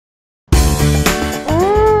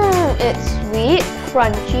It's sweet,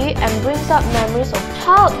 crunchy, and brings up memories of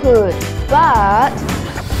childhood. But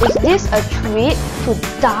is this a treat to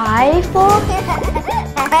die for?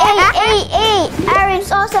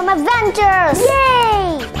 Erin's Awesome Adventures!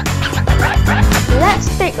 Yay!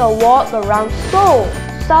 Let's take a walk around Seoul,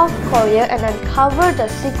 South Korea, and uncover the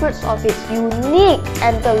secrets of its unique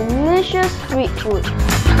and delicious street food.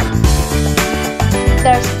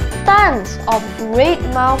 There's tons of great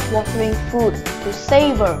mouth-watering food to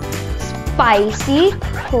savor. Spicy,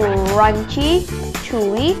 crunchy,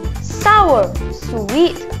 chewy, sour,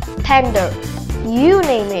 sweet, tender. You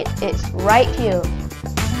name it, it's right here.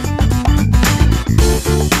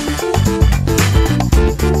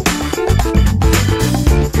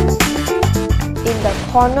 In the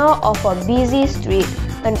corner of a busy street,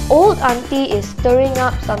 an old auntie is stirring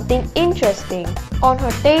up something interesting. On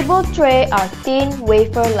her table tray are thin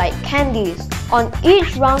wafer-like candies. On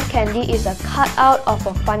each round candy is a cutout of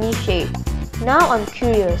a funny shape. Now I'm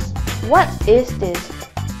curious, what is this?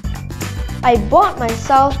 I bought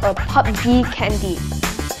myself a Ppopgi candy.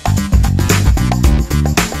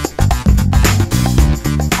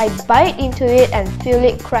 I bite into it and feel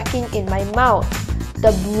it cracking in my mouth.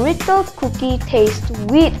 The brittle cookie tastes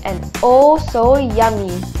sweet and oh so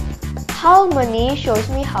yummy. Halmoni shows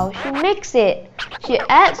me how she makes it. She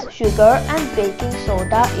adds sugar and baking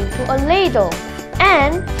soda into a ladle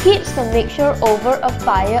and heats the mixture over a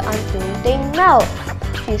fire until they melt.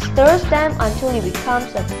 She stirs them until it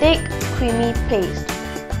becomes a thick, creamy paste.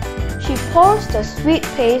 She pours the sweet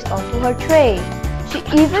paste onto her tray. She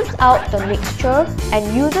evens out the mixture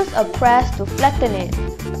and uses a press to flatten it.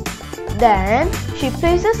 Then, she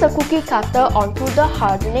places a cookie cutter onto the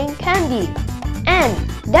hardening candy. And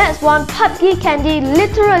that's one Ppopgi candy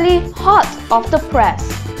literally hot off the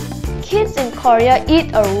press. Kids in Korea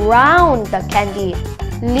eat around the candy,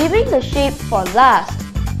 leaving the shape for last.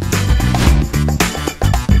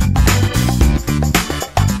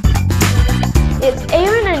 It's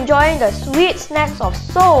Erin enjoying the sweet snacks of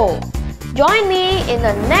Seoul. Join me in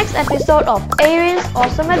the next episode of Erin's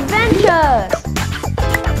Awesome Adventures!